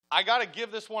I got to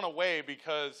give this one away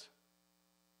because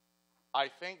I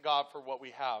thank God for what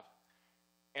we have.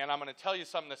 And I'm going to tell you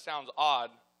something that sounds odd.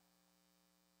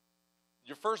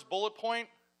 Your first bullet point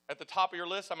at the top of your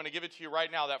list, I'm going to give it to you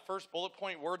right now. That first bullet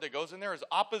point word that goes in there is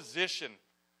opposition.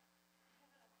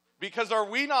 Because are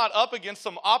we not up against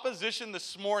some opposition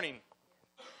this morning?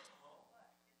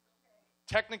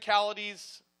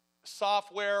 Technicalities,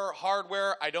 software,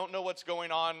 hardware, I don't know what's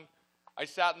going on. I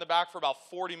sat in the back for about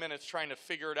 40 minutes trying to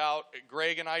figure it out.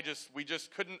 Greg and I we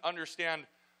just couldn't understand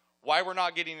why we're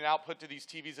not getting an output to these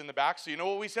TVs in the back. So you know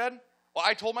what we said? Well,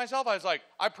 I told myself, I was like,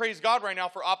 I praise God right now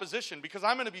for opposition because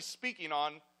I'm going to be speaking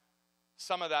on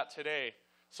some of that today.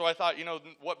 So I thought,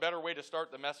 what better way to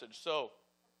start the message? So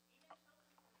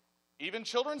even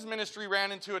children's ministry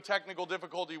ran into a technical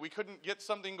difficulty. We couldn't get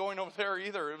something going over there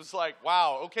either. It was like,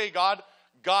 wow, okay, God,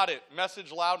 got it.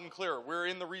 Message loud and clear. We're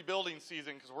in the rebuilding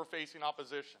season because we're facing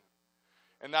opposition.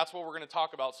 And that's what we're going to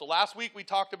talk about. So last week we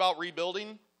talked about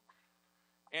rebuilding.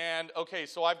 And, okay,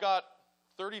 so I've got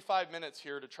 35 minutes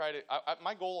here to try to,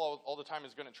 my goal all the time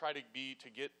is going to try to be to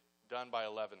get done by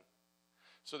 11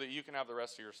 so that you can have the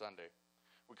rest of your Sunday.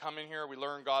 We come in here, we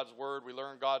learn God's word, we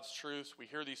learn God's truths, we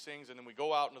hear these things, and then we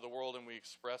go out into the world and we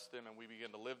express them and we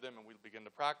begin to live them and we begin to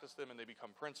practice them and they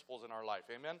become principles in our life.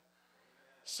 Amen?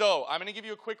 So I'm going to give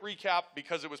you a quick recap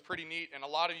because it was pretty neat and a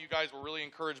lot of you guys were really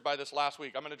encouraged by this last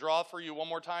week. I'm going to draw for you one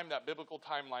more time that biblical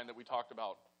timeline that we talked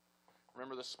about.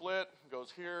 Remember the split,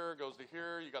 goes here, goes to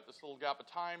here, you got this little gap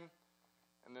of time,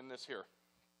 and then this here.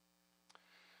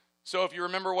 So if you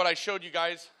remember what I showed you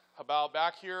guys about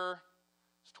back here,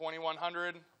 it's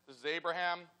 2100, this is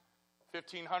Abraham,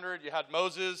 1500, you had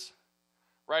Moses,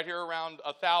 right here around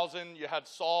 1000, you had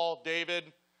Saul,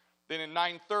 David, then in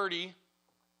 930,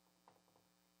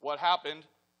 what happened?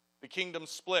 The kingdom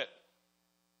split.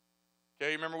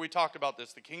 Okay, remember we talked about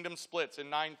this, the kingdom splits in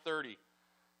 930.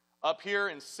 Up here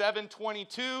in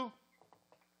 722,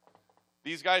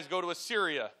 these guys go to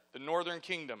Assyria, the northern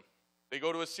kingdom. They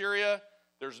go to Assyria.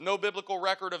 There's no biblical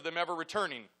record of them ever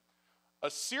returning.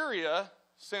 Assyria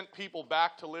sent people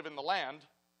back to live in the land,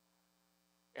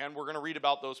 and we're going to read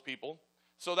about those people.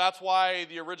 So that's why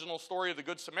the original story of the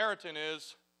Good Samaritan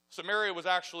is Samaria was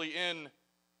actually in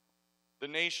the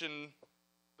nation,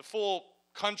 the full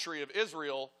country of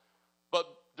Israel, but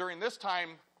during this time,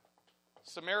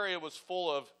 Samaria was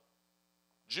full of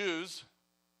Jews,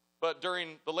 but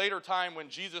during the later time when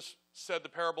Jesus said the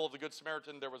parable of the Good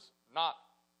Samaritan, there was not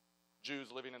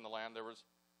Jews living in the land. There was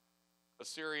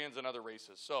Assyrians and other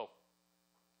races. So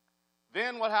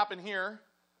then what happened here,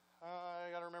 I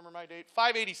got to remember my date,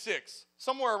 586.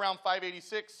 Somewhere around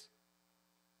 586,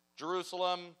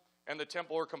 Jerusalem and the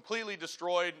temple are completely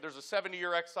destroyed. There's a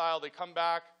 70-year exile. They come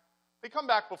back. They come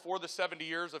back before the 70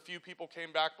 years. A few people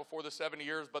came back before the 70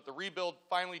 years, but the rebuild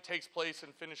finally takes place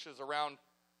and finishes around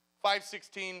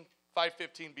 516,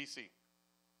 515 BC.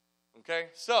 Okay,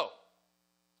 so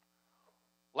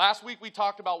last week we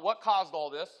talked about what caused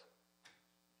all this.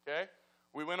 Okay,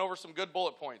 we went over some good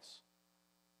bullet points.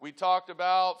 We talked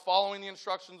about following the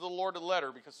instructions of the Lord to the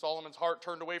letter because Solomon's heart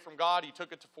turned away from God. He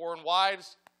took it to foreign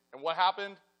wives, and what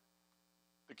happened?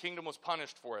 The kingdom was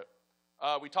punished for it.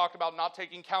 We talked about not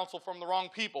taking counsel from the wrong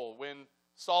people when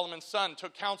Solomon's son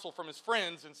took counsel from his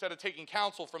friends instead of taking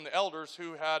counsel from the elders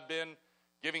who had been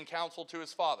giving counsel to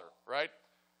his father, right?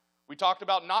 We talked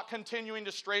about not continuing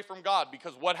to stray from God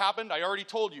because what happened? I already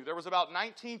told you. There was about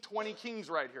 19, 20 kings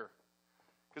right here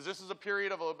because this is a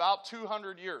period of about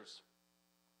 200 years.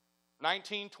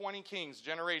 19, 20 kings,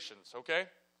 generations, okay?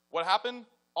 What happened?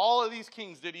 All of these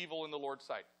kings did evil in the Lord's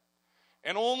sight.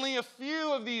 And only a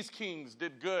few of these kings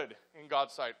did good in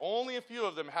God's sight. Only a few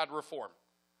of them had reform.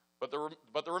 But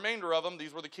the remainder of them,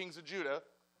 these were the kings of Judah,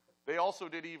 they also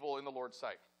did evil in the Lord's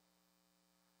sight.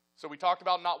 So we talked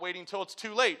about not waiting until it's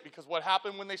too late, because what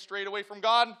happened when they strayed away from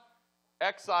God?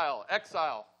 Exile.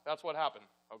 That's what happened,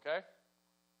 okay?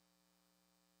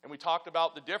 And we talked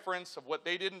about the difference of what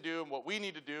they didn't do and what we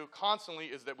need to do constantly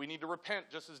is that we need to repent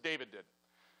just as David did.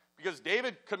 Because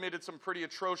David committed some pretty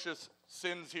atrocious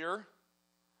sins here.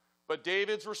 But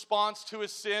David's response to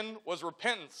his sin was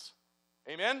repentance.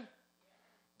 Amen?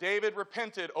 David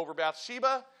repented over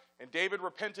Bathsheba, and David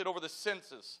repented over the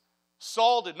census.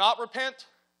 Saul did not repent,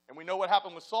 and we know what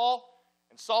happened with Saul,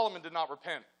 and Solomon did not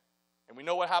repent. And we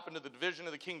know what happened to the division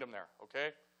of the kingdom there, okay?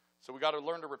 So we got to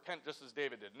learn to repent just as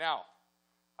David did. Now,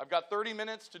 I've got 30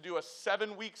 minutes to do a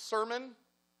 7-week sermon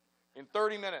in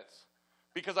 30 minutes.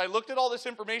 Because I looked at all this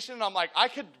information, and I'm like, I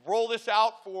could roll this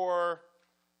out for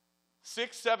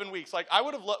 6-7 weeks. Like, I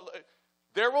would have,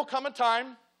 there will come a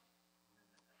time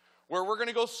where we're going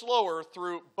to go slower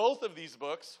through both of these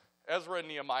books, Ezra and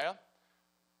Nehemiah.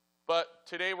 but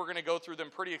today we're going to go through them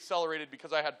pretty accelerated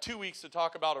because I had 2 weeks to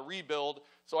talk about a rebuild,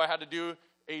 so I had to do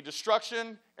a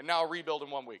destruction and now a rebuild in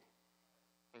 1 week.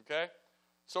 Okay?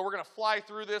 So we're going to fly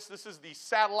through this. This is the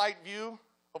satellite view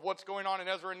of what's going on in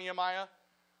Ezra and Nehemiah.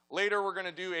 Later we're going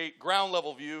to do a ground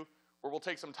level view where we'll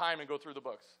take some time and go through the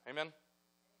books. Amen?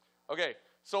 Okay,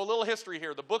 so a little history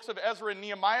here. The books of Ezra and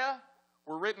Nehemiah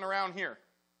were written around here.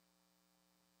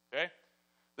 Okay?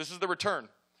 This is the return.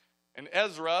 And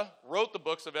Ezra wrote the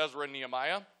books of Ezra and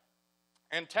Nehemiah,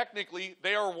 and technically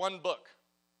they are one book.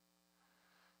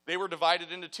 They were divided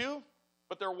into two,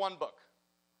 but they're one book.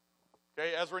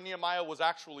 Okay, Ezra and Nehemiah was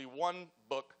actually one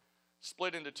book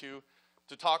split into two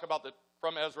to talk about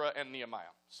from Ezra and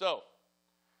Nehemiah. So,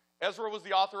 Ezra was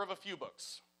the author of a few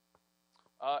books.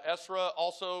 Ezra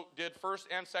also did 1st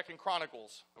and 2nd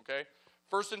Chronicles. Okay,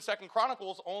 1st and 2nd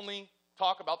Chronicles only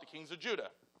talk about the kings of Judah.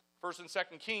 1st and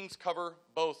 2nd Kings cover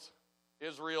both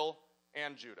Israel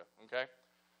and Judah, okay?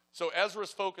 So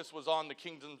Ezra's focus was on the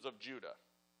kingdoms of Judah.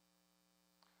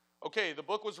 Okay, the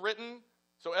book was written,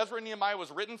 so Ezra and Nehemiah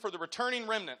was written for the returning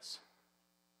remnants.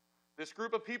 This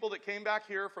group of people that came back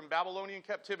here from Babylonian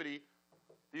captivity,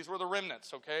 these were the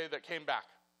remnants, okay, that came back.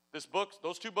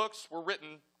 Those 2 books were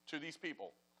written to these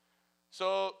people.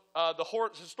 So the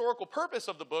historical purpose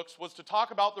of the books was to talk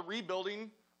about the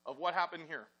rebuilding of what happened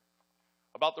here.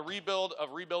 About the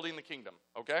rebuilding the kingdom,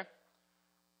 okay?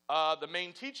 The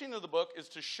main teaching of the book is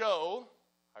to show,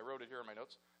 I wrote it here in my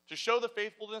notes, to show the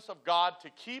faithfulness of God to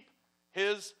keep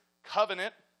his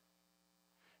covenant,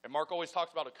 and Mark always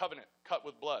talks about a covenant cut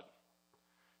with blood,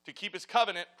 to keep his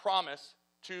covenant promise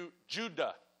to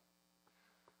Judah,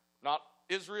 not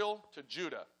Israel, to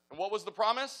Judah. And what was the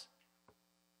promise?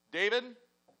 David,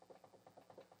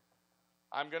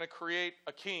 I'm going to create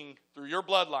a king through your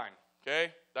bloodline,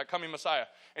 okay? That coming Messiah.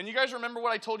 And you guys remember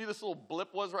what I told you this little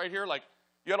blip was right here? Like,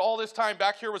 you had all this time.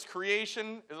 Back here was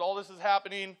creation. All this is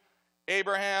happening.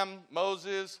 Abraham,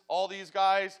 Moses, all these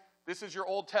guys. This is your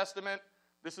Old Testament.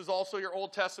 This is also your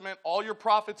Old Testament. All your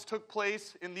prophets took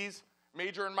place in these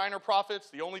major and minor prophets.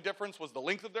 The only difference was the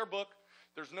length of their book.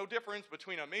 There's no difference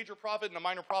between a major prophet and a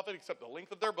minor prophet except the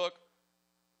length of their book.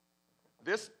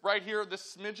 This right here,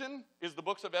 this smidgen, is the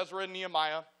books of Ezra and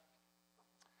Nehemiah.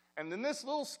 And then this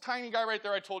little tiny guy right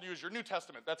there I told you is your New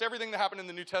Testament. That's everything that happened in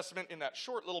the New Testament in that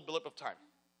short little blip of time.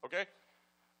 Okay?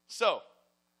 So,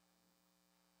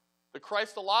 the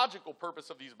Christological purpose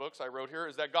of these books I wrote here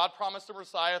is that God promised a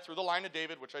Messiah through the line of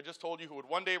David, which I just told you, who would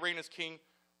one day reign as king.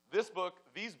 These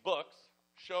books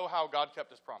show how God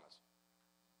kept his promise.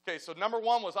 Okay, so number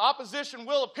 1 was opposition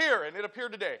will appear, and it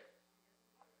appeared today.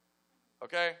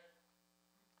 Okay?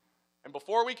 And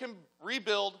before we can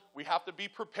rebuild, we have to be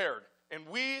prepared. And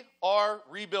we are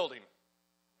rebuilding.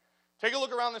 Take a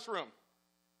look around this room.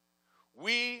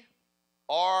 We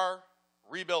are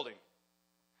rebuilding.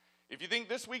 If you think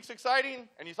this week's exciting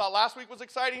and you thought last week was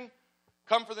exciting,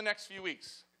 come for the next few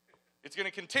weeks. It's going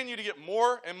to continue to get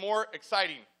more and more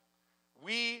exciting.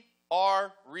 We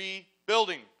are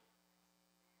rebuilding.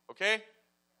 Okay?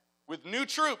 With new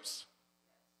troops.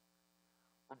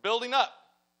 We're building up.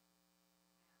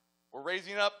 We're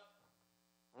raising up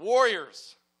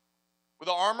warriors with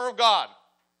the armor of God.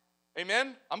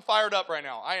 Amen? I'm fired up right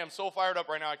now. I am so fired up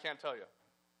right now, I can't tell you.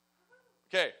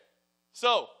 Okay,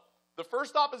 so the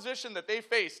first opposition that they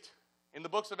faced in the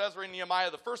books of Ezra and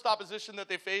Nehemiah, the first opposition that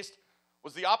they faced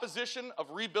was the opposition of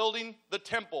rebuilding the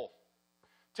temple.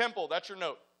 Temple, that's your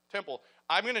note. Temple.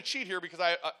 I'm going to cheat here because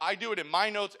I do it in my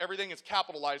notes. Everything is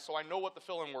capitalized, so I know what the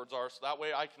fill-in words are, so that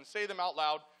way I can say them out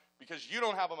loud because you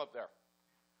don't have them up there.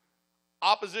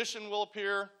 Opposition will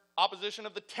appear. Opposition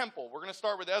of the temple. We're going to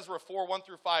start with Ezra 4, 1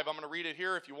 through 5. I'm going to read it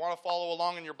here. If you want to follow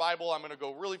along in your Bible, I'm going to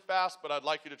go really fast, but I'd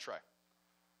like you to try.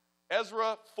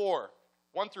 Ezra 4,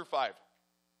 1 through 5.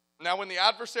 Now when the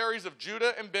adversaries of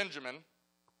Judah and Benjamin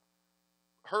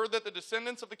heard that the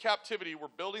descendants of the captivity were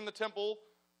building the temple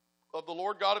of the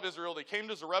Lord God of Israel, they came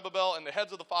to Zerubbabel and the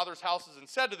heads of the fathers' houses and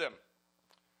said to them,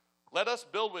 "Let us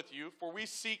build with you, for we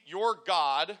seek your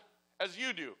God as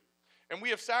you do. And we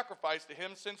have sacrificed to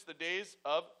him since the days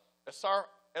of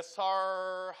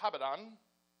Esarhaddon,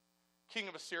 king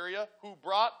of Assyria, who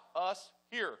brought us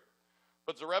here."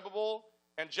 But Zerubbabel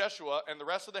and Jeshua and the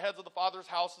rest of the heads of the fathers'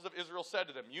 houses of Israel said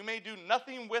to them, "You may do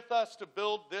nothing with us to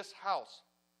build this house.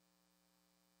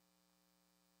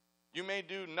 You may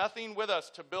do nothing with us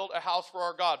to build a house for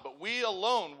our God, but we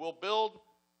alone will build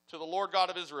to the Lord God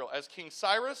of Israel, as King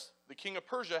Cyrus, the king of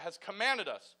Persia, has commanded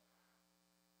us."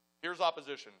 Here's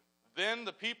opposition. Then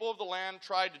the people of the land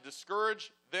tried to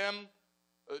discourage the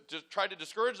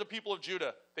people of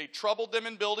Judah. They troubled them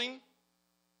in building.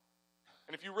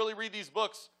 And if you really read these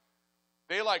books,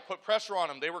 They like put pressure on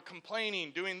them. They were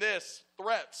complaining, doing this,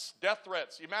 threats, death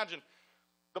threats. Imagine,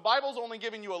 the Bible's only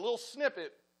giving you a little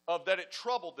snippet of that it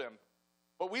troubled them.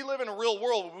 But we live in a real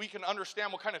world where we can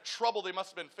understand what kind of trouble they must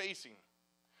have been facing.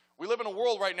 We live in a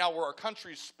world right now where our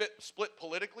country's split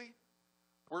politically.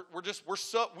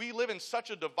 We live in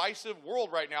such a divisive world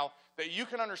right now that you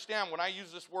can understand when I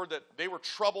use this word that they were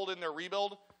troubled in their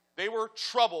rebuild. They were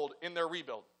troubled in their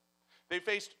rebuild. They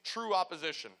faced true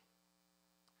opposition.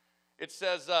 It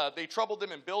says they troubled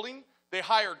them in building. They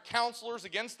hired counselors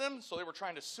against them, so they were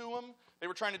trying to sue them. They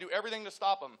were trying to do everything to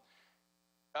stop them.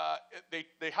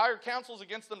 They hired counsels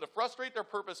against them to frustrate their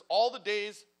purpose all the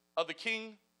days of the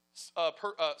king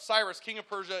Cyrus, king of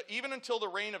Persia, even until the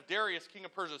reign of Darius, king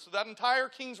of Persia. So that entire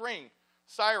king's reign,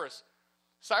 Cyrus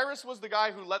was the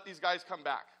guy who let these guys come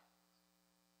back.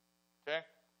 Okay?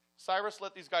 Cyrus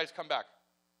let these guys come back.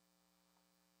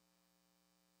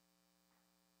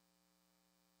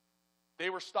 They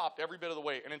were stopped every bit of the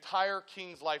way. An entire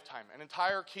king's lifetime, an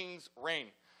entire king's reign.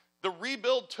 The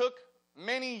rebuild took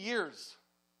many years.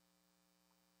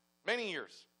 Many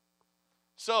years.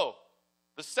 So,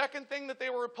 the second thing that they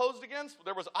were opposed against,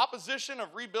 there was opposition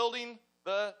of rebuilding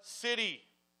the city.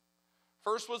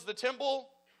 First was the temple,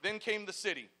 then came the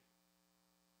city.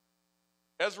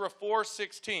 Ezra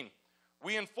 4:16.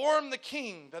 We inform the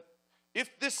king that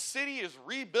if this city is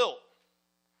rebuilt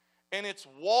and its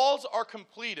walls are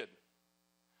completed,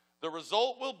 the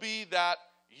result will be that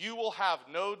you will have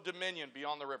no dominion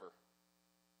beyond the river.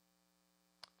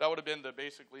 That would have been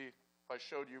basically, if I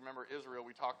showed you, remember Israel,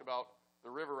 we talked about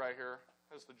the river right here.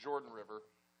 That's the Jordan River.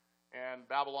 And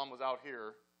Babylon was out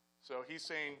here. So he's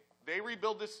saying, they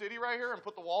rebuild this city right here and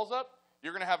put the walls up,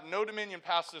 you're going to have no dominion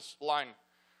past this line.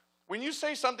 When you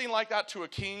say something like that to a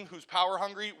king who's power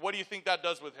hungry, what do you think that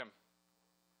does with him?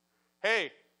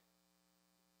 Hey,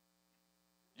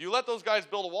 you let those guys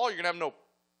build a wall, you're going to have no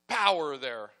power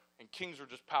there. And kings are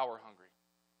just power hungry.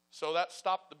 So that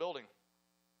stopped the building.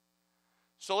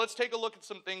 So let's take a look at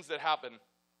some things that happened.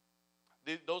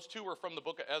 Those two were from the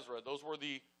book of Ezra. Those were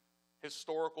the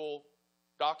historical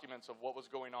documents of what was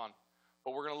going on.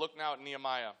 But we're going to look now at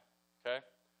Nehemiah. Okay?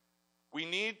 We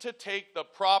need to take the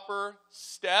proper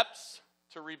steps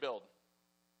to rebuild.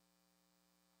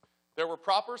 There were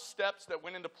proper steps that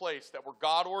went into place that were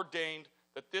God ordained,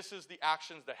 that this is the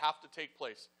actions that have to take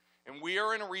place. And we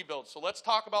are in a rebuild. So let's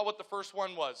talk about what the first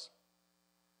one was.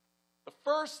 The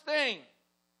first thing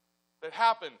that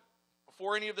happened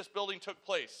before any of this building took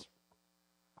place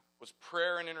was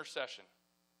prayer and intercession.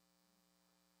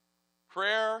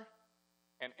 Prayer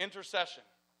and intercession.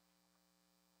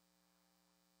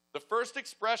 The first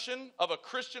expression of a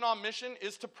Christian on mission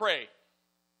is to pray.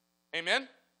 Amen?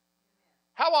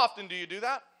 How often do you do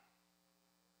that?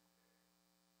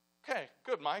 Okay,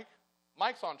 good, Mike.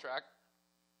 Mike's on track.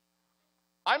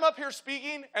 I'm up here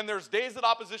speaking, and there's days that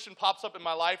opposition pops up in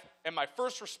my life, and my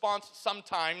first response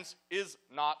sometimes is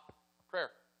not prayer.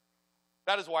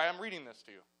 That is why I'm reading this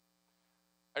to you.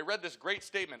 I read this great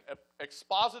statement.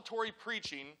 Expository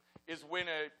preaching is when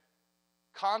a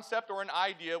concept or an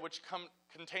idea which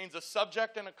contains a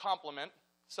subject and a complement,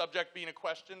 subject being a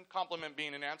question, complement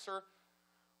being an answer,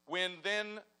 when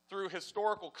then through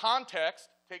historical context,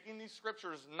 taking these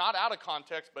scriptures not out of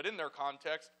context, but in their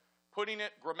context, putting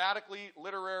it grammatically,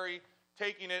 literary,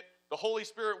 taking it, the Holy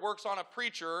Spirit works on a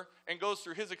preacher and goes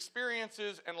through his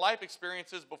experiences and life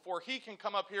experiences before he can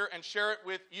come up here and share it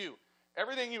with you.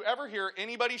 Everything you ever hear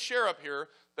anybody share up here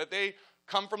that they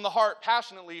come from the heart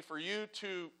passionately for you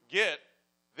to get,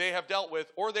 they have dealt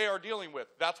with or they are dealing with.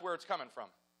 That's where it's coming from,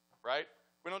 right?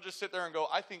 We don't just sit there and go,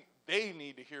 I think they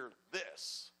need to hear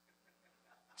this.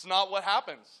 It's not what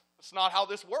happens. It's not how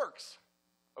this works.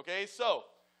 Okay, so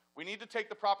we need to take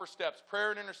the proper steps.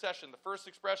 Prayer and intercession. The first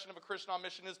expression of a Christian on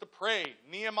mission is to pray.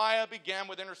 Nehemiah began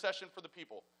with intercession for the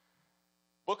people.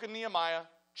 Book of Nehemiah,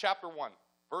 chapter 1,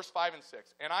 verse 5 and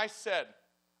 6. And I said,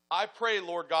 I pray,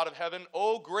 Lord God of heaven,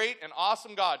 O great and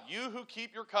awesome God, you who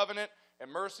keep your covenant and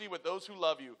mercy with those who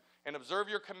love you and observe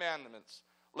your commandments.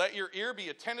 Let your ear be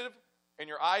attentive and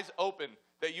your eyes open,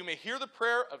 that you may hear the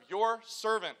prayer of your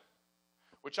servant,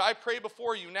 which I pray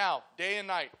before you now, day and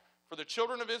night. For the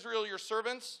children of Israel, your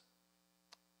servants,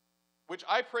 which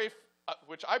I pray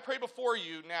before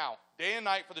you now, day and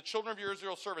night, for the children of your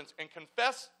Israel servants, and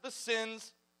confess the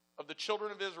sins of the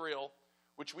children of Israel,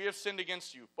 which we have sinned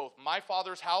against you. Both my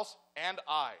father's house and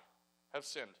I have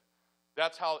sinned.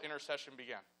 That's how intercession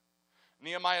began.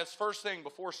 Nehemiah's first thing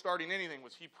before starting anything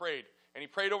was he prayed. And he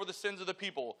prayed over the sins of the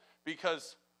people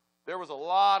because there was a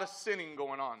lot of sinning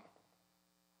going on.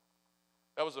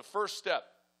 That was the first step.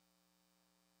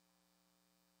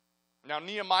 Now,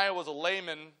 Nehemiah was a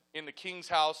layman in the king's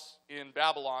house in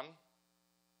Babylon,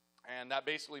 and that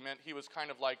basically meant he was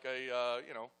kind of like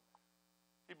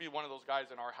he'd be one of those guys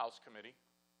in our house committee,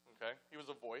 okay? He was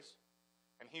a voice,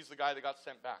 and he's the guy that got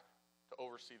sent back to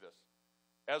oversee this.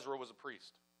 Ezra was a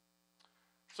priest.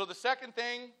 So the second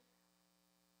thing,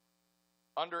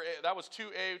 that was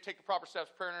 2A, take the proper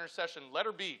steps, prayer and intercession.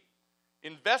 Letter B,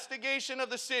 investigation of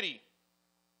the city.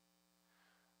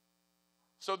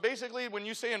 So basically, when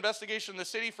you say investigation of the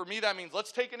city, for me that means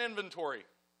let's take an inventory,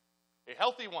 a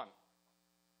healthy one.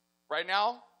 Right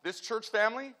now, this church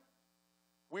family,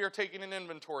 we are taking an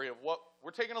inventory of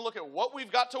we're taking a look at what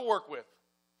we've got to work with.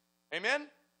 Amen?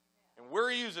 And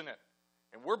we're using it.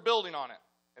 And we're building on it.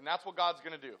 And that's what God's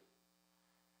going to do.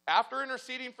 After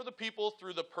interceding for the people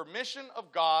through the permission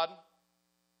of God,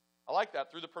 I like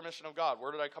that, through the permission of God.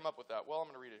 Where did I come up with that? Well, I'm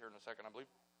going to read it here in a second, I believe.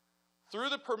 Through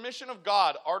the permission of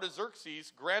God,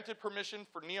 Artaxerxes granted permission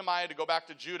for Nehemiah to go back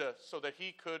to Judah so that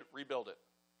he could rebuild it.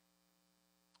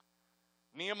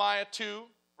 Nehemiah 2,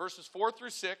 verses 4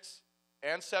 through 6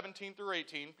 and 17 through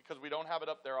 18, because we don't have it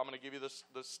up there, I'm going to give you this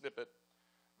snippet.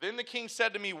 Then the king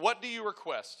said to me, "What do you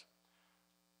request?"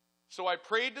 So I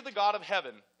prayed to the God of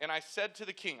heaven, and I said to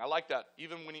the king, I like that,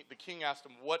 even when the king asked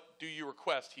him, "What do you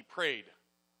request?" he prayed.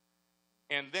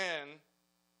 And then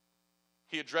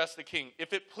he addressed the king.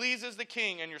 "If it pleases the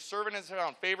king and your servant has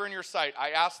found favor in your sight,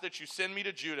 I ask that you send me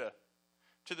to Judah,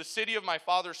 to the city of my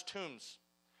father's tombs,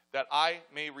 that I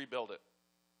may rebuild it."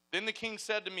 Then the king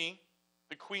said to me,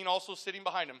 the queen also sitting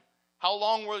behind him, "How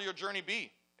long will your journey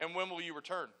be, and when will you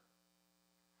return?"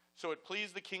 So it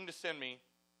pleased the king to send me,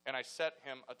 and I set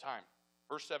him a time.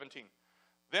 Verse 17.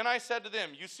 Then I said to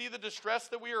them, "You see the distress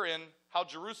that we are in, how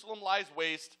Jerusalem lies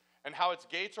waste, and how its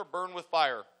gates are burned with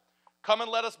fire. Come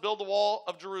and let us build the wall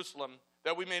of Jerusalem,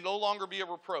 that we may no longer be a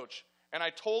reproach." And I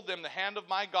told them the hand of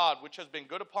my God, which has been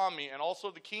good upon me, and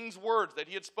also the king's words that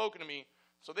he had spoken to me.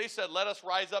 So they said, "Let us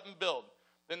rise up and build."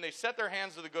 Then they set their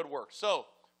hands to the good work. So,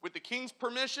 with the king's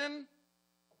permission,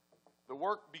 the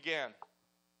work began.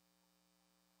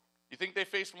 You think they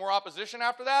faced more opposition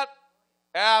after that?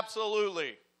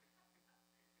 Absolutely.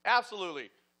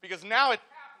 Absolutely. Because now it's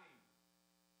happening.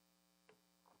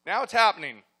 Now it's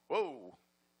happening. Whoa.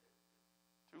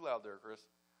 Too loud there, Chris.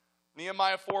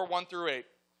 Nehemiah 4, 1 through 8.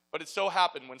 But it so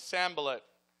happened when Sanballat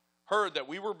heard that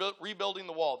we were rebuilding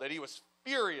the wall, that he was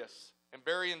furious and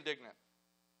very indignant.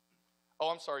 Oh,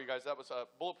 I'm sorry, you guys. That was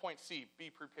bullet point C. Be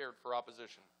prepared for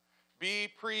opposition. Be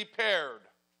prepared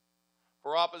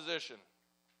for opposition.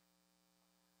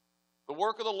 The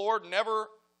work of the Lord never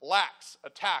lacks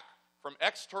attack from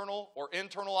external or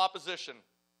internal opposition.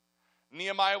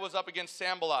 Nehemiah was up against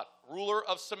Sanballat, ruler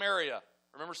of Samaria.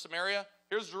 Remember Samaria?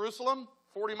 Here's Jerusalem,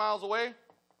 40 miles away.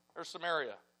 There's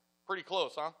Samaria. Pretty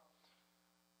close, huh?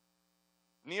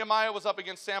 Nehemiah was up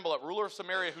against Sanballat, ruler of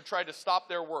Samaria, who tried to stop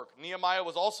their work. Nehemiah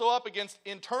was also up against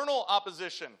internal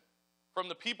opposition from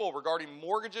the people regarding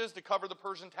mortgages to cover the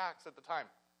Persian tax at the time.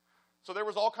 So there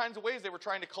was all kinds of ways they were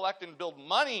trying to collect and build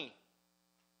money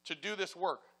to do this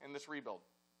work in this rebuild.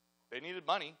 They needed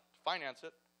money to finance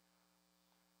it.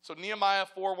 So Nehemiah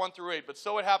 4, 1 through 8. But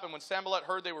so it happened when Sanballat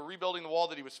heard they were rebuilding the wall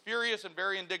that he was furious and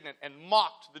very indignant and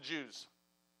mocked the Jews.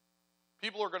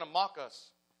 People are going to mock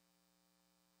us.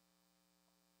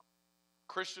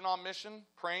 Christian on mission,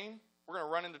 praying, we're going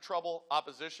to run into trouble,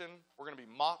 opposition. We're going to be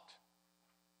mocked.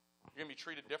 You're going to be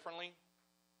treated differently.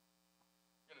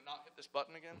 You're going to not hit this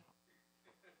button again.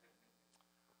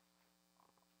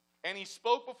 And he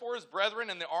spoke before his brethren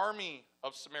in the army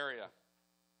of Samaria.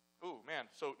 Ooh, man.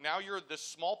 So now you're this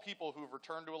small people who've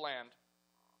returned to a land.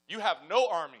 You have no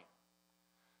army.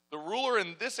 The ruler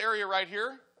in this area right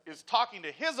here is talking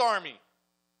to his army.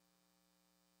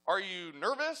 Are you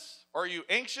nervous? Are you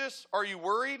anxious? Are you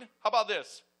worried? How about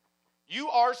this? You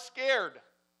are scared.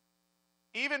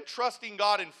 Even trusting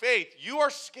God in faith, you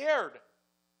are scared.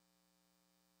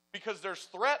 Because there's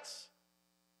threats,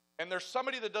 and there's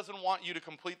somebody that doesn't want you to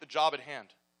complete the job at hand.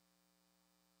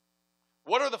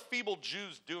 What are the feeble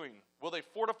Jews doing? Will they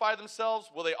fortify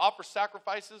themselves? Will they offer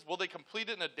sacrifices? Will they complete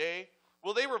it in a day?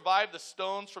 Will they revive the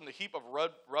stones from the heap of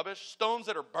rubbish, stones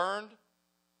that are burned?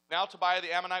 Now Tobiah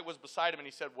the Ammonite was beside him, and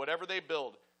he said, "Whatever they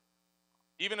build,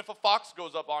 even if a fox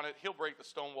goes up on it, he'll break the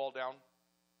stone wall down."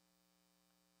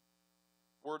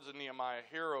 Words of Nehemiah,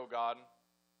 "Hear, O God,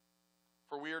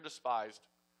 for we are despised.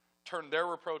 Turn their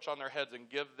reproach on their heads and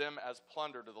give them as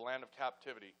plunder to the land of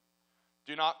captivity.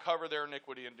 Do not cover their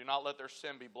iniquity, and do not let their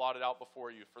sin be blotted out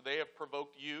before you, for they have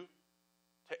provoked you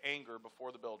to anger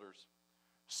before the builders."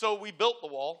 So we built the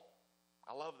wall.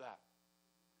 I love that.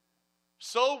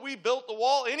 So we built the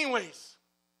wall anyways.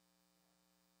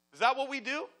 Is that what we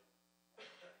do?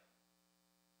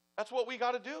 That's what we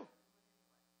got to do.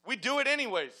 We do it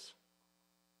anyways.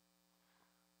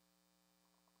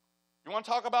 You want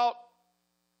to talk about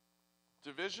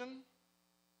division?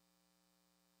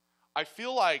 I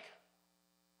feel like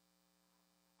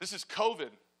this is COVID,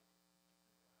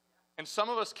 and some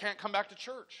of us can't come back to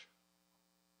church.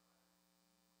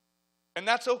 And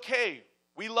that's okay.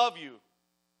 We love you.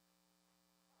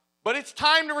 But it's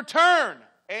time to return.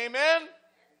 Amen?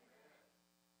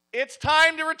 It's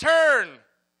time to return.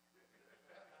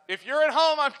 If you're at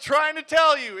home, I'm trying to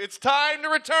tell you, it's time to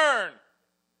return.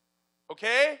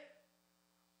 Okay?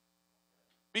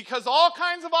 Because all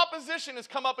kinds of opposition has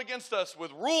come up against us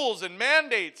with rules and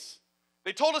mandates.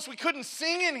 They told us we couldn't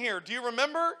sing in here. Do you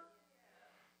remember?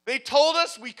 They told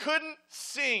us we couldn't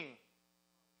sing.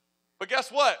 But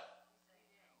guess what?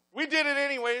 We did it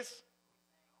anyways.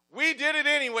 We did it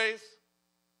anyways.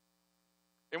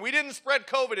 And we didn't spread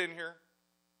COVID in here.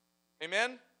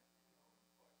 Amen?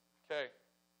 Okay.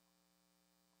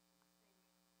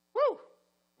 Woo!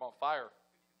 I'm on fire.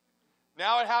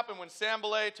 Now it happened when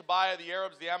Sanballat, Tobiah, the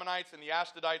Arabs, the Ammonites, and the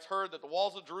Ashdodites heard that the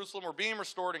walls of Jerusalem were being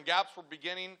restored and gaps were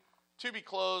beginning to be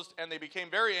closed, and they became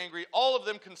very angry. All of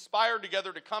them conspired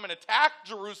together to come and attack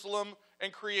Jerusalem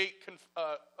and create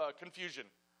confusion.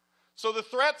 So the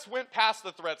threats went past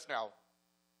the threats now.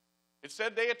 It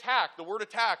said they attacked. The word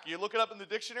attack, you look it up in the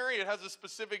dictionary, it has a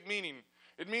specific meaning.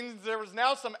 It means there was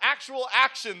now some actual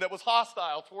action that was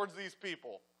hostile towards these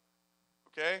people.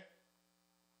 Okay?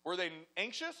 Were they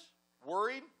anxious?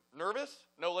 Worried? Nervous?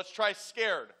 No, let's try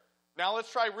scared. Now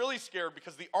let's try really scared,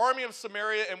 because the army of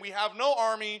Samaria, and we have no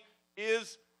army,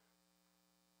 is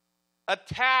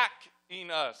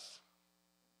attacking us.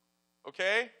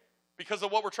 Okay? Because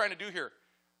of what we're trying to do here.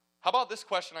 How about this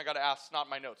question I got to ask, not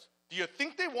my notes. Do you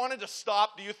think they wanted to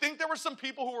stop? Do you think there were some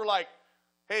people who were like,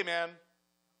 hey man,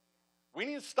 we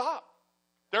need to stop.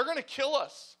 They're going to kill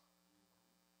us.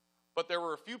 But there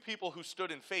were a few people who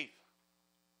stood in faith.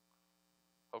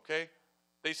 Okay?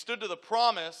 They stood to the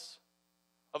promise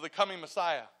of the coming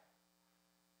Messiah.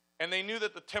 And they knew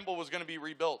that the temple was going to be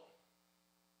rebuilt.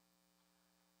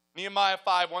 Nehemiah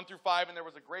 5, 1 through 5, and there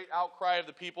was a great outcry of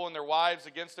the people and their wives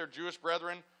against their Jewish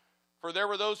brethren. For there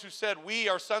were those who said, we,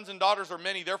 our sons and daughters, are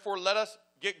many, therefore let us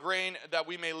get grain that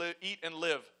we may eat and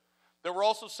live. There were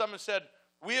also some who said,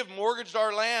 we have mortgaged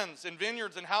our lands and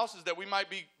vineyards and houses that we might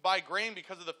buy grain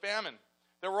because of the famine.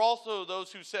 There were also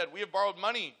those who said, we have borrowed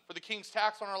money for the king's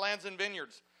tax on our lands and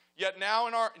vineyards. Yet now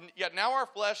our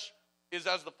flesh is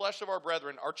as the flesh of our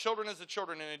brethren, our children as the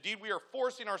children, and indeed we are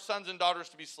forcing our sons and daughters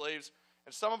to be slaves,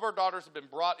 and some of our daughters have been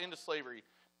brought into slavery.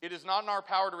 It is not in our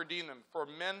power to redeem them,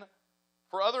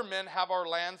 for other men have our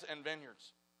lands and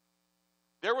vineyards.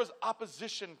 There was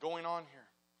opposition going on here.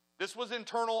 This was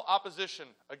internal opposition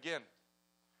again.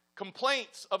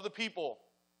 Complaints of the people.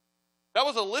 That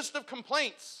was a list of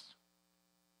complaints.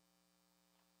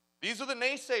 These are the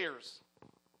naysayers.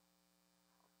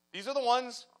 These are the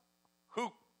ones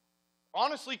who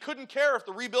honestly couldn't care if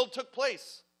the rebuild took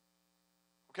place.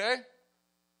 Okay?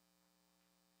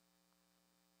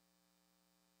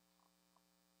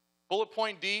 Bullet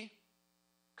point D.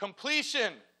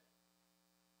 Completion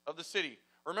of the city.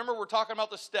 Remember, we're talking about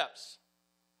the steps.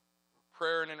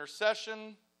 Prayer and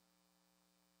intercession.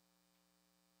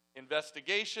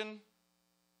 Investigation.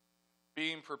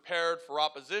 Being prepared for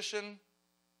opposition.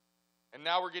 And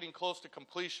now we're getting close to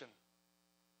completion.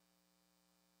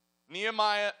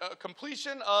 Nehemiah,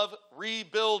 completion of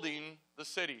rebuilding the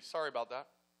city. Sorry about that.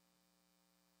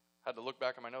 Had to look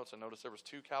back at my notes and notice there was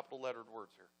 2 capital lettered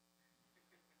words here.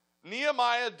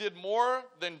 Nehemiah did more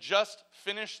than just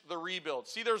finish the rebuild.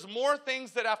 See, there's more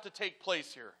things that have to take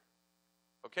place here.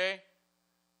 Okay?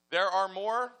 There are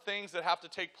more things that have to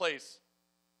take place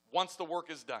once the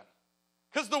work is done.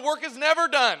 Because the work is never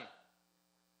done.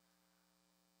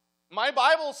 My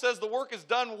Bible says the work is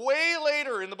done way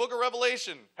later in the book of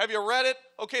Revelation. Have you read it?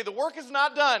 Okay, the work is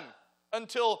not done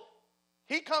until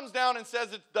he comes down and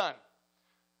says it's done.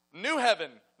 New heaven,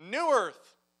 new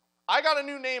earth. I got a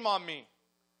new name on me.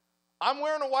 I'm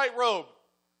wearing a white robe.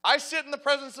 I sit in the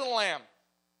presence of the Lamb.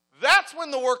 That's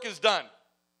when the work is done.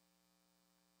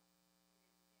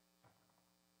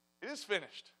 It is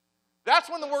finished. That's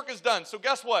when the work is done. So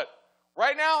guess what?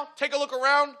 Right now, take a look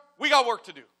around. We got work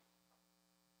to do.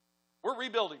 We're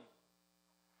rebuilding.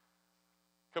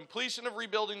 Completion of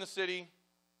rebuilding the city.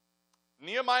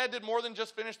 Nehemiah did more than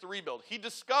just finish the rebuild. He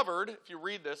discovered, if you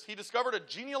read this, he discovered a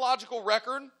genealogical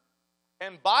record,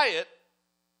 and by it,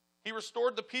 he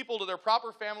restored the people to their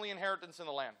proper family inheritance in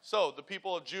the land. So, the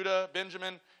people of Judah,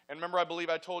 Benjamin, and remember I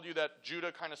believe I told you that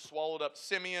Judah kind of swallowed up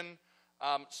Simeon.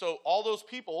 So, all those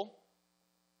people,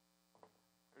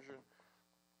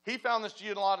 he found this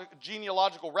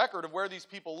genealogical record of where these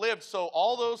people lived. So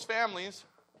all those families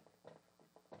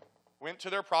went to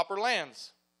their proper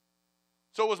lands.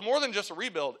 So it was more than just a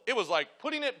rebuild. It was like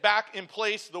putting it back in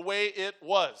place the way it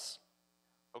was.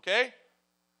 Okay?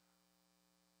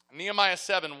 Nehemiah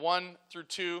 7, 1 through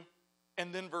 2,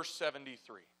 and then verse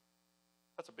 73.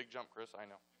 That's a big jump, Chris, I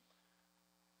know.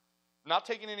 Not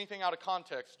taking anything out of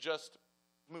context, just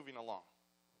moving along.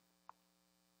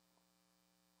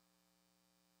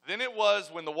 Then it was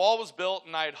when the wall was built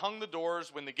and I had hung the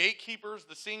doors, when the gatekeepers,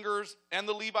 the singers, and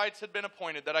the Levites had been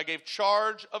appointed, that I gave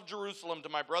charge of Jerusalem to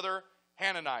my brother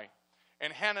Hanani,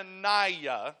 and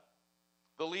Hananiah,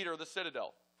 the leader of the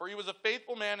citadel. For he was a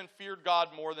faithful man and feared God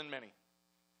more than many.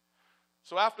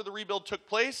 So after the rebuild took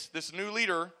place, this new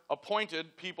leader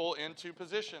appointed people into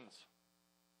positions.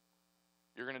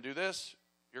 You're going to do this.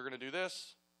 You're going to do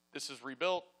this. This is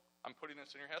rebuilt. I'm putting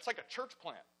this in your hand. It's like a church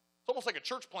plant. It's almost like a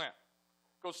church plant.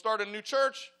 Go start a new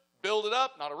church, build it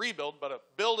up. Not a rebuild, but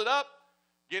build it up.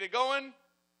 Get it going.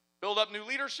 Build up new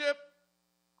leadership.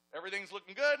 Everything's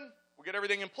looking good. We'll get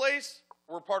everything in place.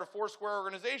 We're part of Foursquare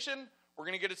organization. We're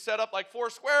going to get it set up like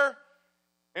Foursquare.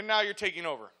 And now you're taking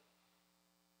over.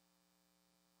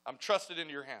 I'm trusted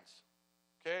into your hands.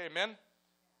 Okay, amen?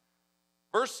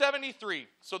 Verse 73.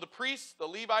 So the priests, the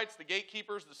Levites, the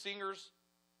gatekeepers, the singers,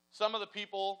 some of the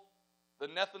people, the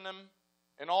Nethinim,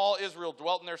 and all Israel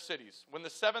dwelt in their cities. When the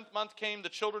 7th month came, the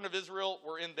children of Israel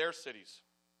were in their cities.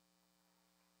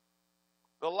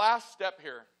 The last step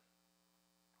here.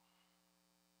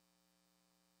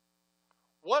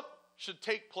 What should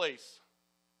take place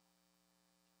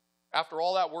after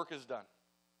all that work is done?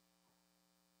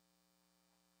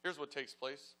 Here's what takes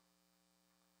place.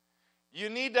 You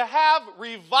need to have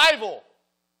revival.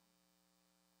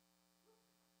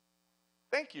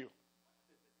 Thank you.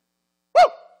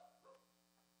 Woo!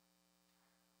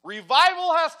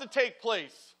 Revival has to take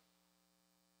place.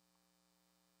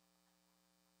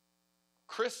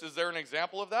 Chris, is there an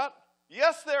example of that?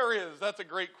 Yes, there is. That's a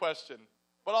great question.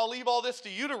 But I'll leave all this to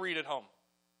you to read at home.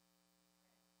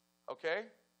 Okay?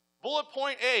 Bullet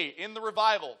point A in the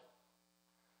revival.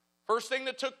 First thing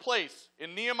that took place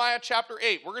in Nehemiah chapter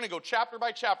 8. We're going to go chapter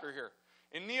by chapter here.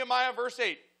 In Nehemiah verse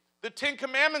 8, the 10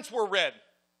 Commandments were read.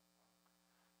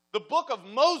 The book of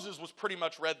Moses was pretty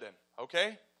much read then.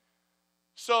 Okay?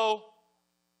 So,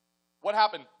 what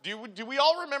happened? Do we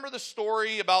all remember the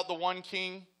story about the one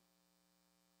king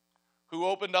who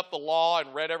opened up the law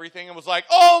and read everything and was like,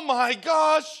 oh my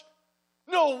gosh,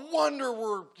 no wonder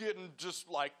we're getting just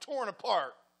like torn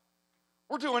apart.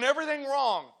 We're doing everything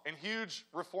wrong. And huge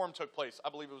reform took place. I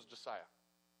believe it was Josiah.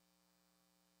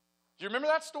 Do you remember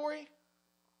that story?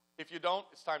 If you don't,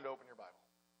 it's time to open your Bible.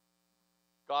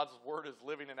 God's word is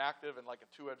living and active and like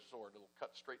a two-edged sword. It'll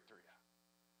cut straight through you.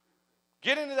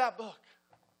 Get into that book.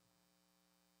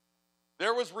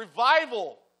 There was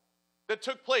revival that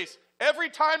took place. Every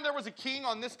time there was a king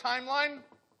on this timeline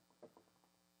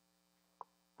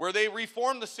where they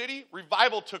reformed the city,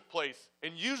 revival took place.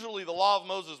 And usually the law of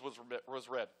Moses was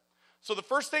read. So the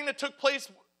first thing that took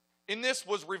place in this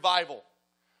was revival.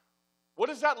 What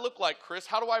does that look like, Chris?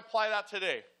 How do I apply that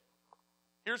today?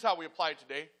 Here's how we apply it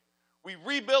today. We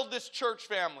rebuild this church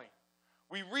family.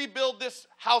 We rebuild this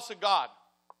house of God.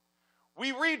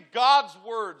 We read God's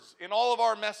words in all of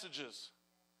our messages.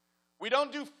 We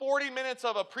don't do 40 minutes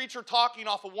of a preacher talking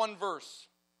off of one verse,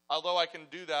 although I can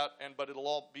do that, but it'll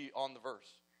all be on the verse.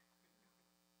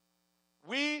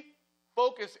 We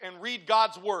focus and read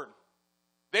God's word.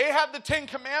 They have the 10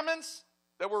 Commandments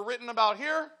that were written about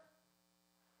here,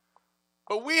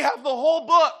 but we have the whole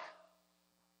book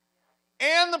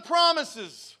and the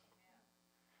promises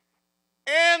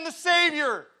and the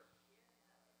Savior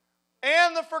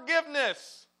and the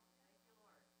forgiveness.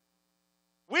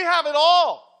 We have it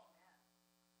all.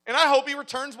 And I hope he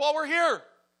returns while we're here.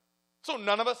 So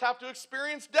none of us have to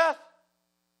experience death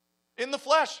in the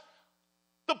flesh.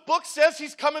 The book says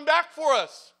he's coming back for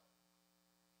us.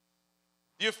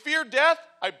 Do you fear death?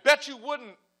 I bet you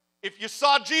wouldn't. If you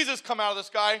saw Jesus come out of the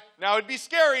sky, now it'd be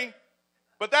scary.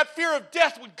 But that fear of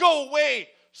death would go away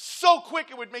so quick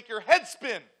it would make your head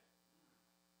spin.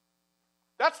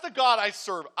 That's the God I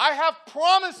serve. I have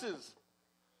promises.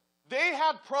 They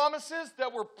had promises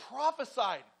that were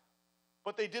prophesied.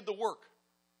 But they did the work,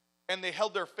 and they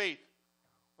held their faith.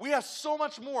 We have so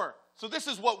much more. So this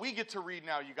is what we get to read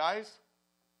now, you guys.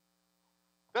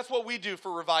 That's what we do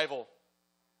for revival.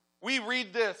 We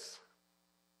read this.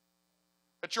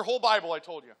 It's your whole Bible, I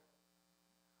told you.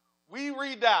 We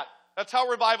read that. That's how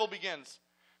revival begins.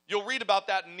 You'll read about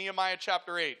that in Nehemiah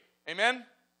chapter 8. Amen?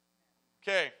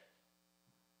 Okay.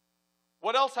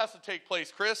 What else has to take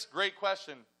place, Chris? Great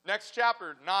question. Next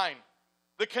chapter, 9.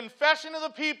 The confession of the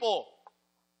people.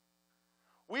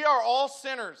 We are all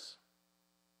sinners.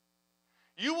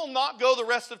 You will not go the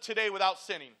rest of today without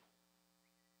sinning.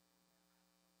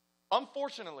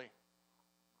 Unfortunately.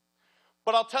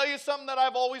 But I'll tell you something that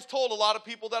I've always told a lot of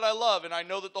people that I love, and I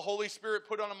know that the Holy Spirit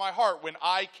put on my heart when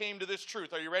I came to this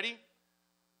truth. Are you ready?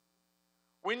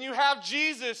 When you have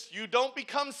Jesus, you don't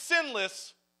become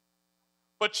sinless,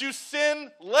 but you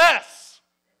sin less.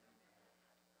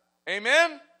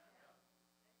 Amen?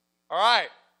 All right.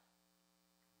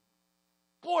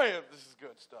 Boy, this is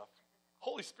good stuff.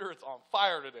 Holy Spirit's on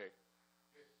fire today.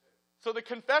 So the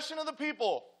confession of the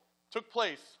people took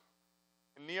place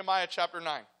in Nehemiah chapter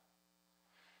 9.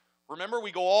 Remember,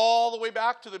 we go all the way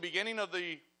back to the beginning of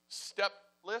the step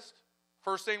list.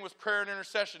 First thing was prayer and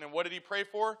intercession. And what did he pray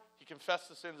for? He confessed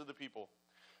the sins of the people.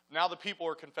 Now the people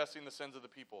are confessing the sins of the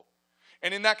people.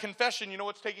 And in that confession, you know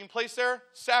what's taking place there?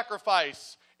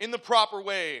 Sacrifice in the proper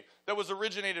way that was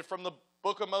originated from the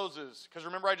book of Moses. Because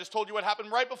remember, I just told you what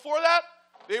happened right before that?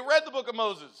 They read the book of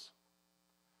Moses.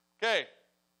 Okay.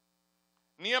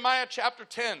 Nehemiah chapter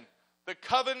 10. The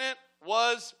covenant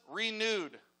was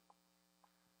renewed.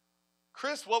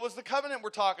 Chris, what was the covenant we're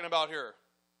talking about here?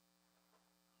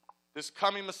 This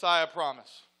coming Messiah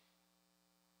promise.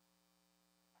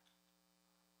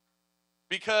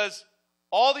 Because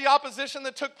all the opposition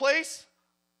that took place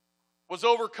was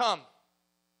overcome.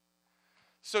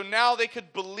 So now they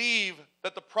could believe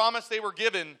that the promise they were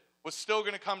given was still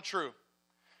going to come true.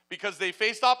 Because they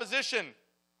faced opposition.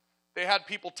 They had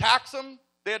people tax them.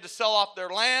 They had to sell off their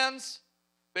lands.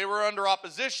 They were under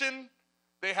opposition.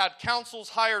 They had councils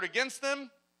hired against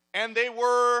them. And they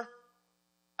were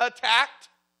attacked.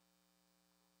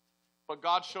 But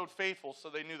God showed faithful, so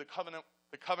they knew the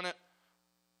covenant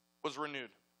was renewed.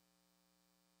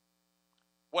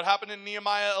 What happened in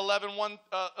Nehemiah 11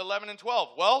 and 12?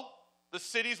 Well, the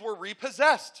cities were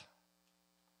repossessed.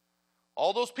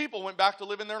 All those people went back to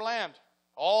live in their land.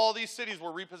 All these cities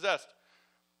were repossessed.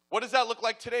 What does that look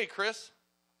like today, Chris?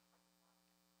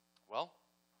 Well,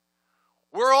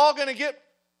 we're all going to get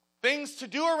things to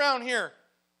do around here.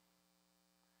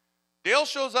 Dale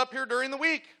shows up here during the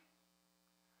week.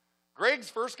 Greg's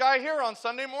first guy here on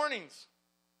Sunday mornings.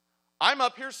 I'm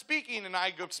up here speaking, and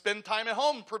I go spend time at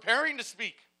home preparing to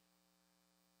speak.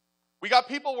 We got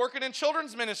people working in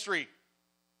children's ministry.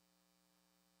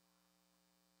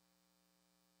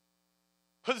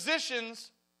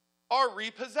 Positions are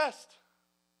repossessed.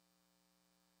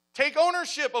 Take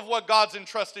ownership of what God's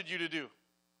entrusted you to do.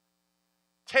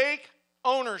 Take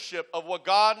ownership of what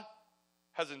God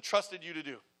has entrusted you to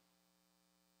do.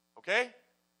 Okay?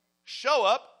 Show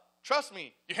up. Trust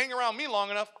me, you hang around me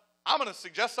long enough, I'm going to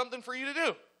suggest something for you to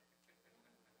do.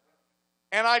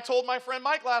 And I told my friend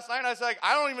Mike last night, I was like,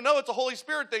 I don't even know it's a Holy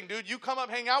Spirit thing, dude. You come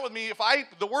up, hang out with me. If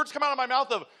the words come out of my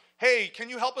mouth of, hey, can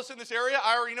you help us in this area?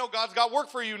 I already know God's got work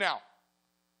for you now.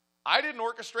 I didn't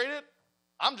orchestrate it.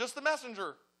 I'm just the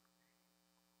messenger.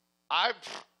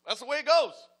 That's the way it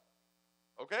goes.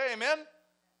 Okay, amen?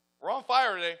 We're on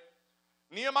fire today.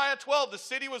 Nehemiah 12, the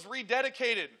city was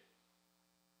rededicated.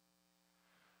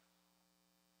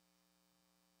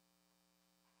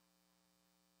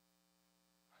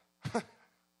 The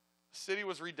city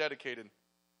was rededicated.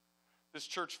 This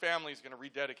church family is going to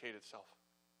rededicate itself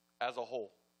as a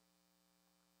whole.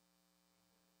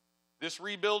 This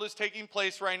rebuild is taking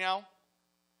place right now.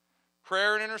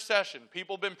 Prayer and intercession.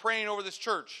 People have been praying over this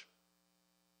church.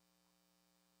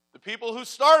 The people who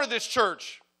started this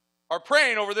church are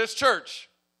praying over this church.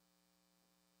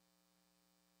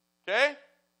 Okay?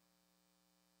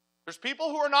 There's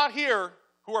people who are not here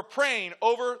who are praying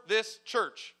over this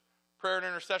church. Prayer and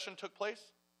intercession took place.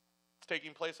 It's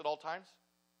taking place at all times.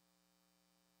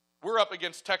 We're up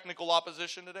against technical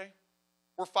opposition today.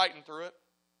 We're fighting through it.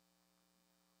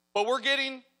 But we're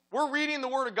reading the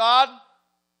Word of God.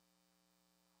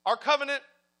 Our covenant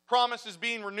promise is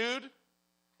being renewed.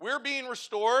 We're being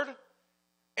restored.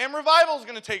 And revival is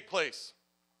going to take place.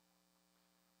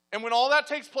 And when all that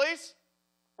takes place,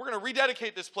 we're going to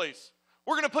rededicate this place.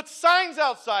 We're going to put signs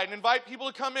outside and invite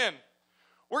people to come in.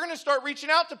 We're going to start reaching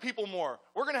out to people more.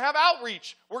 We're going to have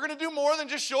outreach. We're going to do more than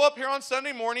just show up here on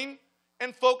Sunday morning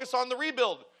and focus on the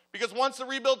rebuild. Because once the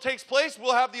rebuild takes place,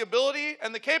 we'll have the ability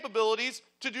and the capabilities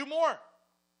to do more.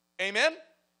 Amen?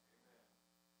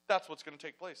 That's what's going to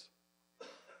take place.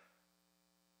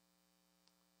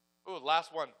 Oh,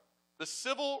 last one. The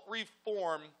civil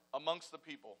reform amongst the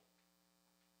people.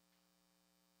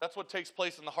 That's what takes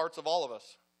place in the hearts of all of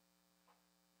us.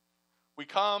 We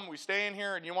come, we stay in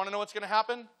here, and you want to know what's going to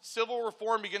happen? Civil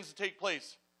reform begins to take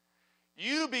place.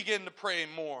 You begin to pray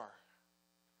more.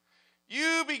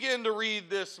 You begin to read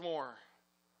this more.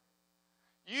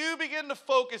 You begin to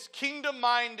focus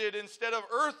kingdom-minded instead of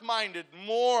earth-minded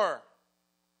more.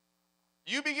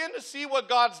 You begin to see what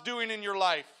God's doing in your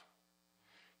life.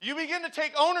 You begin to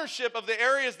take ownership of the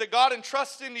areas that God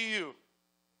entrusts into you.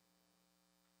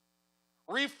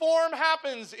 Reform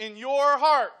happens in your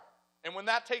heart. And when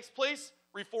that takes place,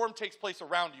 reform takes place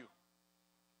around you.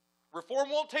 Reform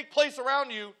won't take place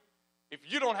around you if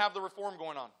you don't have the reform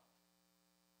going on.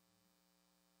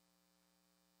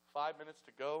 5 minutes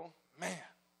to go. Man,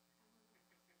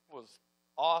 it was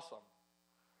awesome.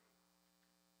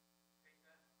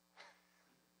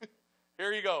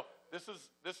 Here you go. This is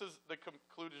the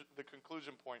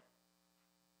conclusion point.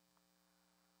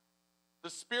 The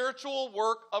spiritual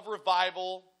work of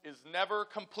revival is never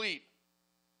complete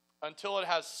until it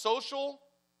has social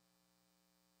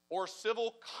or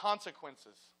civil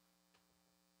consequences.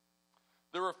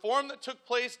 The reform that took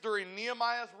place during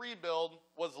Nehemiah's rebuild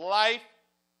was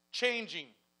life-changing.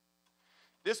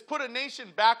 This put a nation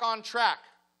back on track.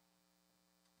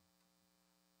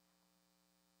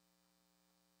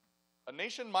 A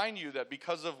nation, mind you, that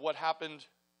because of what happened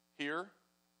here,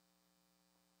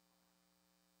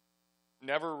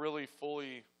 never really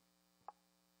fully,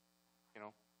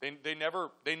 they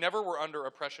never were under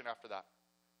oppression after that.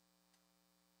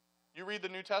 You read the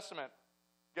New Testament,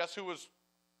 guess who was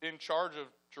in charge of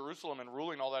Jerusalem and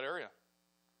ruling all that area?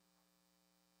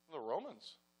 The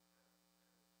Romans.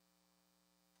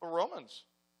 The Romans.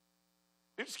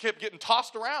 They just kept getting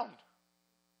tossed around.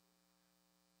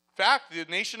 In fact, the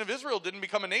nation of Israel didn't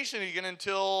become a nation again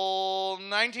until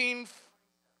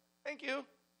Thank you.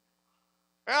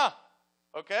 Yeah.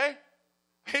 Okay?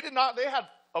 They had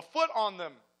a foot on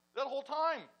them that whole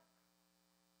time.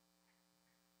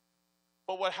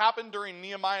 But what happened during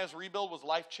Nehemiah's rebuild was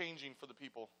life-changing for the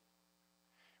people.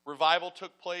 Revival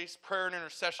took place, prayer and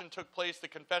intercession took place, the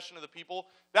confession of the people.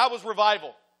 That was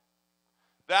revival.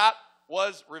 That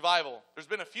was revival. There's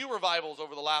been a few revivals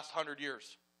over the last 100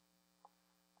 years.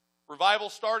 Revival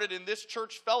started in this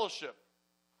church fellowship,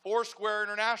 Foursquare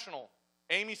International,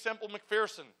 Amy Semple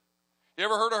McPherson. You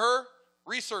ever heard of her?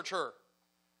 Research her.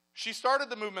 She started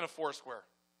the movement of Foursquare.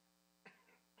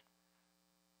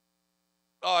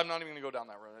 Oh, I'm not even going to go down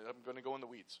that road. I'm going to go in the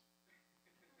weeds.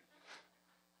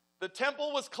 The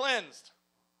temple was cleansed.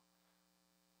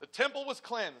 The temple was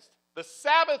cleansed. The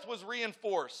Sabbath was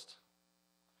reinforced.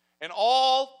 And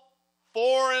all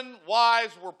foreign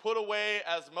wives were put away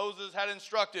as Moses had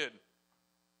instructed.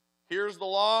 Here's the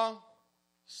law.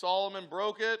 Solomon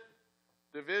broke it.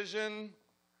 Division.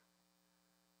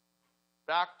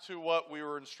 Back to what we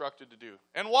were instructed to do.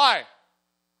 And why?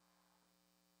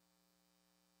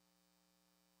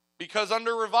 Because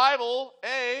under revival,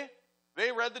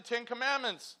 they read the Ten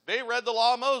Commandments. They read the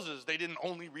law of Moses. They didn't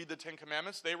only read the Ten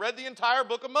Commandments. They read the entire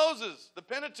book of Moses, the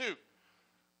Pentateuch.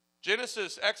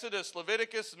 Genesis, Exodus,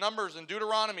 Leviticus, Numbers, and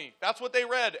Deuteronomy. That's what they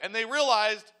read. And they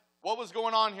realized what was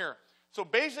going on here. So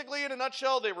basically, in a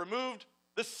nutshell, they removed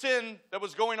the sin that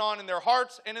was going on in their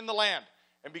hearts and in the land.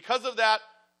 And because of that,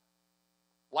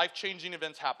 life-changing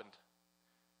events happened.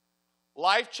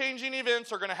 Life-changing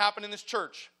events are going to happen in this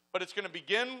church. But it's going to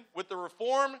begin with the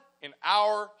reform in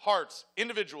our hearts,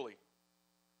 individually.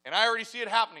 And I already see it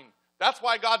happening. That's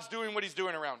why God's doing what he's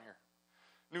doing around here.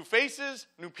 New faces,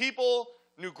 new people,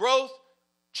 new growth.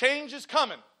 Change is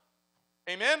coming.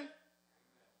 Amen?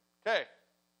 Okay.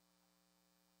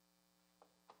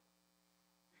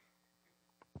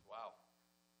 Wow.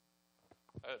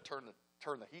 I had to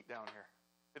turn the heat down here.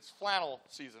 It's flannel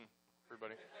season,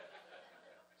 everybody.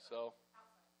 So,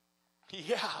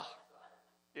 yeah.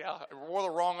 Yeah, I wore the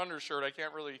wrong undershirt. I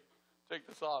can't really take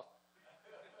this off.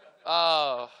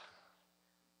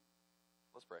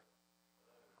 Let's pray.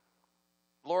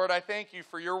 Lord, I thank you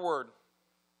for your word.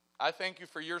 I thank you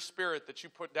for your spirit that you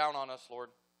put down on us, Lord.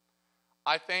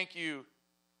 I thank you.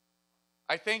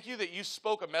 I thank you that you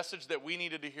spoke a message that we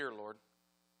needed to hear, Lord.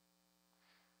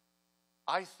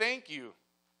 I thank you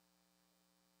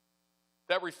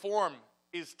that reform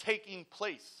is taking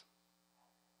place.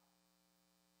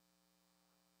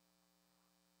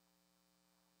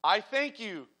 I thank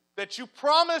you that you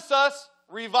promise us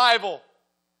revival.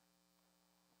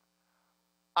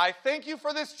 I thank you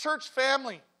for this church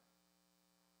family.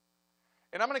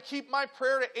 And I'm going to keep my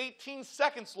prayer to 18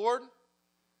 seconds, Lord,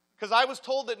 because I was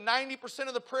told that 90%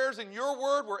 of the prayers in your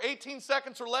word were 18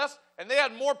 seconds or less, and they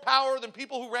had more power than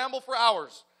people who ramble for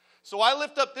hours. So I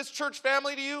lift up this church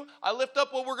family to you. I lift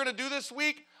up what we're going to do this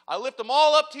week. I lift them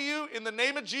all up to you in the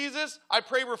name of Jesus. I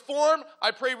pray reform.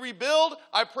 I pray rebuild.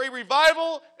 I pray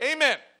revival. Amen.